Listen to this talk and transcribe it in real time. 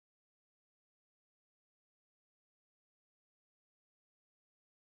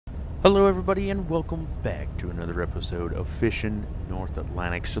Hello everybody and welcome back to another episode of Fishing North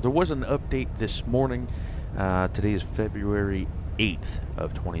Atlantic. So there was an update this morning. Today is February 8th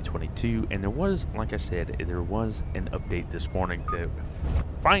of 2022 and there was, like I said, there was an update this morning to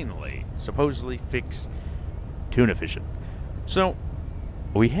finally, supposedly fix tuna fishing. So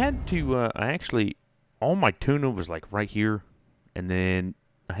we had to, all my tuna was like right here, and then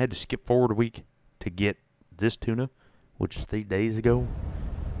I had to skip forward a week to get this tuna, which is 3 days ago.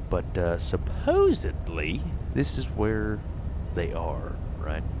 But supposedly, this is where they are,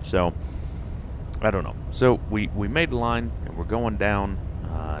 right? So, I don't know. So, we made a line, and we're going down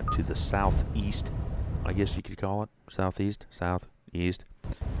to the southeast, I guess you could call it. Southeast.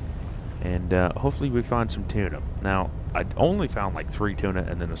 And hopefully we find some tuna. Now, I only found like 3 tuna,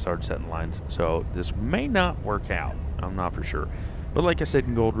 and then I started setting lines. So, this may not work out. I'm not for sure. But like I said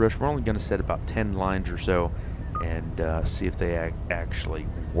in Gold Rush, we're only going to set about 10 lines or so and see if they actually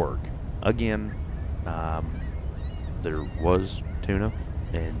work. Again, there was tuna,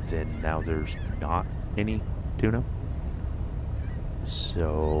 and then now there's not any tuna.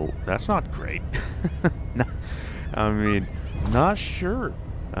 So that's not great. No, I mean, not sure.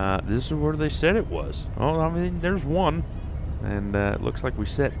 This is where they said it was. Oh, I mean, there's one, and it looks like we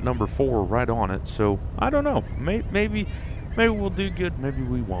set number 4 right on it. So I don't know. Maybe we'll do good. Maybe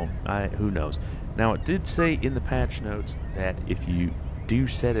we won't. Who knows? Now, it did say in the patch notes that if you do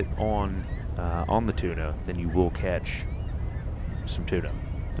set it on the tuna, then you will catch some tuna.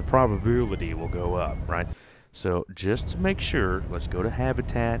 The probability will go up, right? So just to make sure, let's go to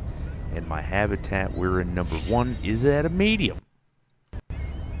habitat, and my habitat, we're in number 1, is at a medium.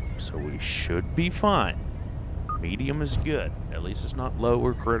 So we should be fine. Medium is good. At least it's not low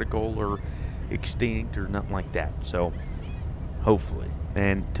or critical or extinct or nothing like that. So hopefully.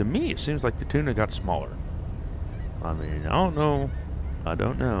 And to me, it seems like the tuna got smaller. I mean, I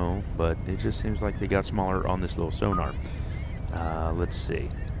don't know, but it just seems like they got smaller on this little sonar. Let's see.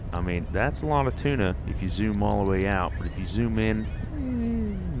 I mean, that's a lot of tuna if you zoom all the way out, but if you zoom in,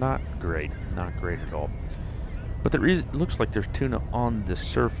 not great at all. But it looks like there's tuna on the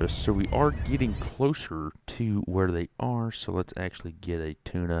surface, so we are getting closer to where they are. So let's actually get a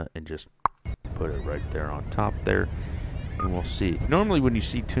tuna and just put it right there on top there. And we'll see. Normally when you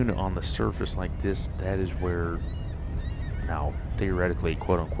see tuna on the surface like this, that is where, now theoretically,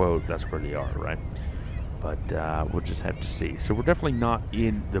 quote unquote, that's where they are, right? But we'll just have to see. So we're definitely not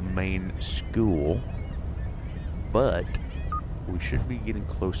in the main school, but we should be getting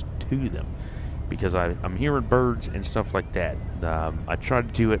close to them because I'm hearing birds and stuff like that. I tried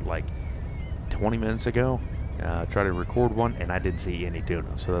to do it like 20 minutes ago, try to record one, and I didn't see any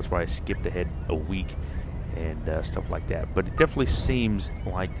tuna. So that's why I skipped ahead a week and stuff like that. But it definitely seems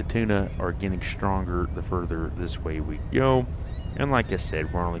like the tuna are getting stronger the further this way we go. And like I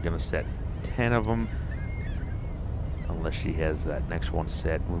said, we're only going to set 10 of them. Unless she has that next one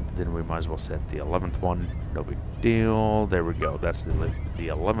set, then we might as well set the 11th one. No big deal. There we go. That's the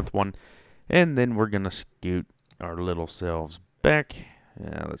 11th one. And then we're going to scoot our little selves back.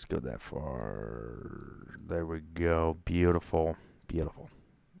 Yeah, let's go that far. There we go. Beautiful. Beautiful.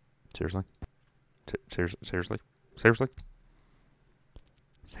 Seriously? Seriously?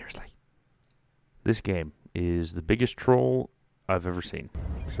 This game is the biggest troll I've ever seen.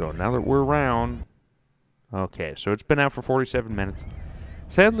 So now that we're around... Okay, so it's been out for 47 minutes.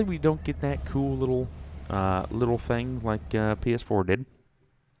 Sadly, we don't get that cool little thing like PS4 did.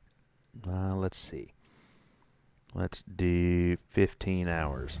 Let's see. Let's do 15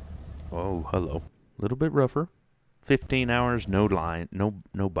 hours. Oh, hello. A little bit rougher. 15 hours, no line,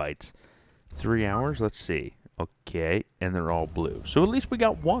 no bites. 3 hours, let's see. Okay, and they're all blue. So at least we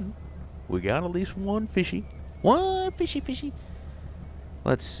got one. We got at least one fishy. One fishy.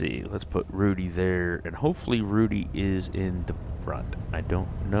 Let's see. Let's put Rudy there, and hopefully Rudy is in the front. I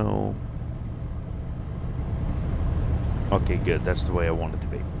don't know. Okay, good. That's the way I want it to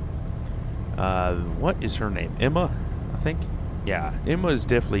be. What is her name? Emma, I think? Yeah, Emma is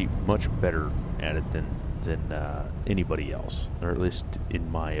definitely much better at it than anybody else, or at least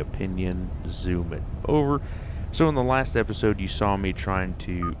in my opinion. Zoom it over. So in the last episode you saw me trying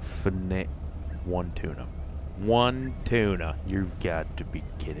to finesse one tuna. You've got to be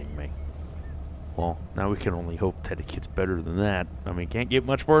kidding me. Well, now we can only hope that it gets better than that. I mean, can't get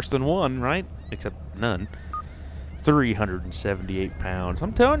much worse than one, right? Except none. 378 pounds.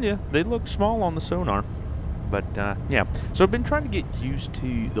 I'm telling you, they look small on the sonar. But, yeah. So I've been trying to get used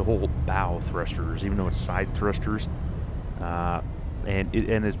to the whole bow thrusters, even though it's side thrusters. And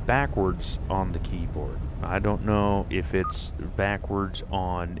it's backwards on the keyboard. I don't know if it's backwards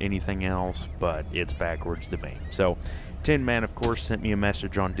on anything else, but it's backwards to me. So, Tin Man, of course, sent me a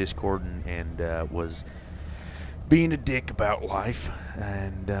message on Discord and was being a dick about life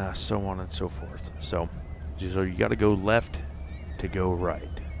and so on and so forth. So you got to go left to go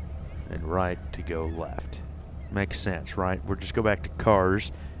right, and right to go left. Makes sense, right? We'll just go back to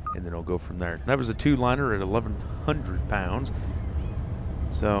cars, and then we'll go from there. That was a 2-liner at 1,100 pounds.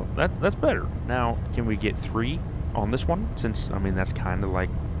 So that's better. Now, can we get 3 on this one? Since I mean that's kind of like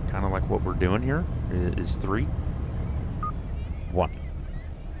what we're doing here is 3. 1.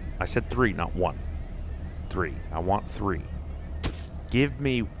 I said 3, not 1. 3. I want 3. Give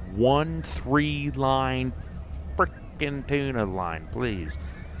me 1 3-line frickin' tuna line, please.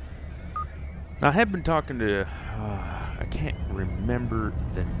 Now I have been talking to I can't remember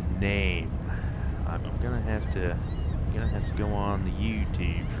the name. I'm gonna have to go on the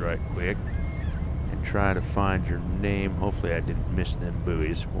YouTubes right quick and try to find your name. Hopefully I didn't miss them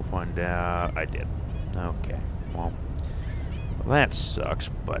buoys. We'll find out. I did. Okay. Well, that sucks,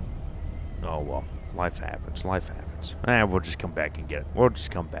 but oh well. Life happens. Life happens. We'll just come back and get it. We'll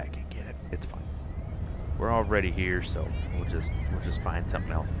just come back and get it. It's fine. We're already here, so we'll just find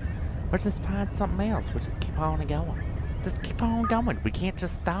something else. We'll just find something else. We'll just keep on going. Just keep on going. We can't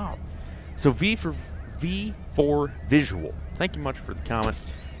just stop. So V for visual. Thank you much for the comment.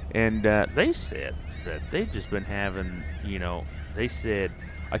 And they said that they've just been having, they said,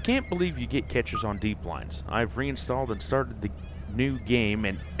 I can't believe you get catches on deep lines. I've reinstalled and started the new game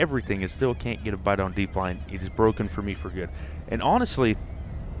and everything, and still can't get a bite on deep line. It is broken for me for good. And honestly,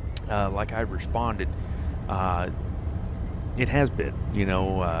 like I responded, it has been,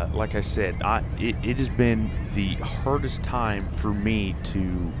 like I said, it has been the hardest time for me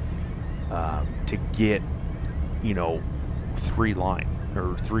to get, 3 line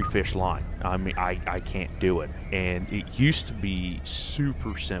or 3 fish line. I mean, I can't do it. And it used to be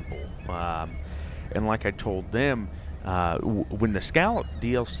super simple. And like I told them, when the Scallop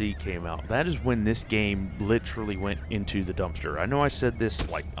DLC came out, that is when this game literally went into the dumpster. I know I said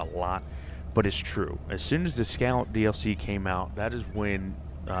this like a lot, but it's true. As soon as the Scallop DLC came out, that is when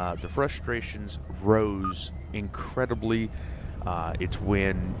the frustrations rose incredibly. It's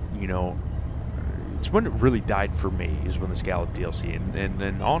when, it's when it really died for me, is when the Scallop DLC. And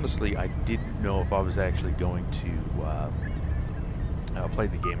then honestly, I didn't know if I was actually going to play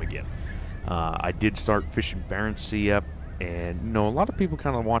the game again. I did start fishing Barents Sea up, and a lot of people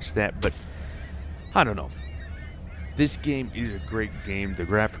kind of watch that, but I don't know. This game is a great game. The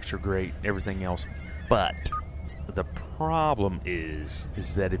graphics are great, everything else, but the problem is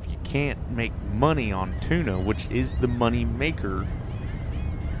that if you can't make money on tuna, which is the money maker,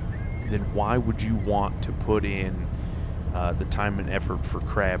 then why would you want to put in the time and effort for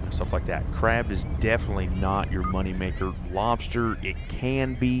crab and stuff like that? Crab is definitely not your money maker. Lobster, it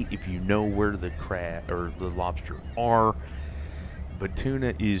can be if you know where the crab or the lobster are, but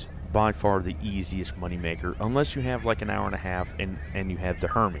tuna is by far the easiest money maker, unless you have like an hour and a half and you have the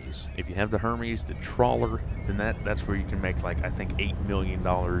Hermes. If you have the Hermes, the trawler, then that's where you can make like, I think, $8 million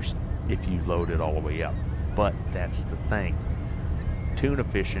if you load it all the way up. But that's the thing. Tuna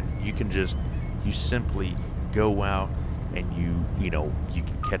fishing, you simply go out and you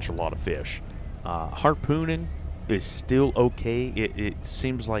can catch a lot of fish. Harpooning is still okay. It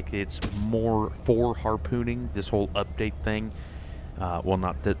seems like it's more for harpooning, this whole update thing. Well,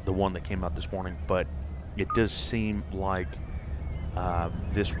 not the one that came out this morning, but it does seem like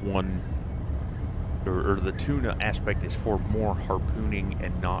this one, or the tuna aspect, is for more harpooning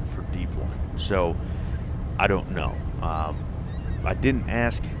and not for deep line. So I don't know. I didn't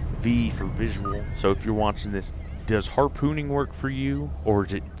ask V for visual, so if you're watching this, does harpooning work for you, or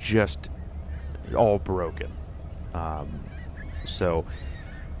is it just all broken? So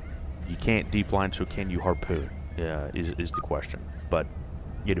you can't deep line, so can you harpoon? Is the question. But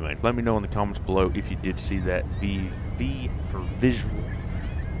anyway, let me know in the comments below if you did see that V for visual,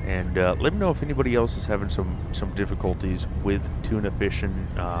 and let me know if anybody else is having some difficulties with tuna fishing,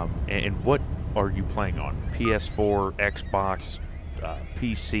 and what are you playing on? PS4, Xbox,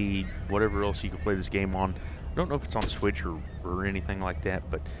 PC, whatever else you can play this game on. I don't know if it's on Switch or anything like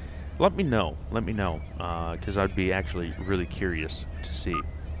that, but let me know. Let me know, because I'd be actually really curious to see.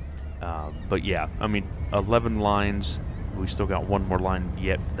 But yeah, I mean, 11 lines. We still got one more line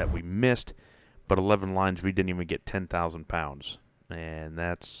yet that we missed, but 11 lines, we didn't even get 10,000 pounds, and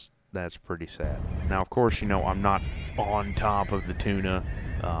that's pretty sad. Now, of course, I'm not on top of the tuna,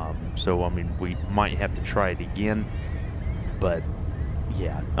 so I mean, we might have to try it again. But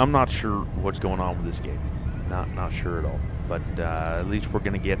yeah, I'm not sure what's going on with this game. Not sure at all. but at least we're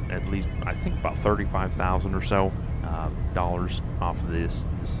going to get at least, I think, about 35,000 or so dollars off of this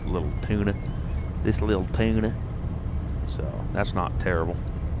little tuna. So that's not terrible,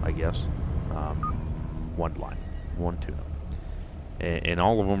 I guess. One line, one tuna, and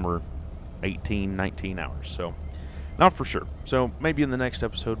all of them are 18, 19 hours. So not for sure. So maybe in the next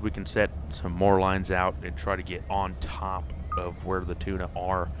episode we can set some more lines out and try to get on top of where the tuna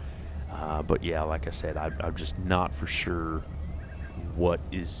are. But yeah, like I said, I'm just not for sure what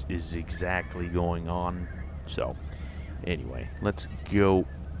is exactly going on. So anyway, let's go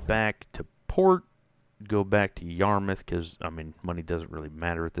back to port, go back to Yarmouth, because I mean, money doesn't really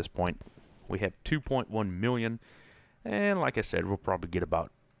matter at this point. We have 2.1 million, and like I said, we'll probably get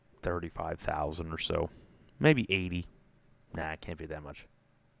about 35,000 or so, maybe 80. Nah, it can't be that much.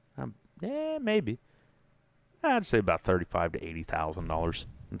 Yeah, maybe. I'd say about 35 to 80,000 dollars.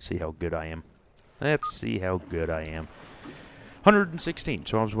 Let's see how good I am. 116.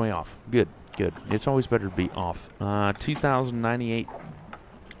 So I was way off. Good. It's always better to be off. 2,098.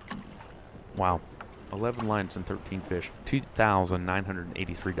 Wow. 11 lines and 13 fish.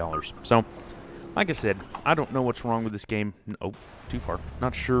 $2,983. So, like I said, I don't know what's wrong with this game. Oh, too far.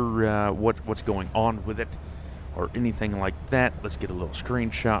 Not sure what's going on with it or anything like that. Let's get a little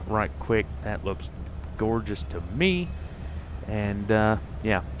screenshot right quick. That looks gorgeous to me. And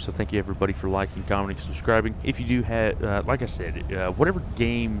yeah, so thank you everybody for liking, commenting, subscribing. If you do have, like I said, whatever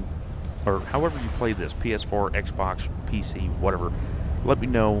game or however you play this, PS4, Xbox, PC, whatever, let me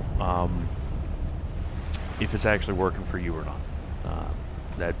know if it's actually working for you or not.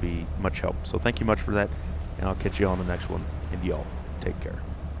 That'd be much help. So thank you much for that, and I'll catch you on the next one. And y'all, take care.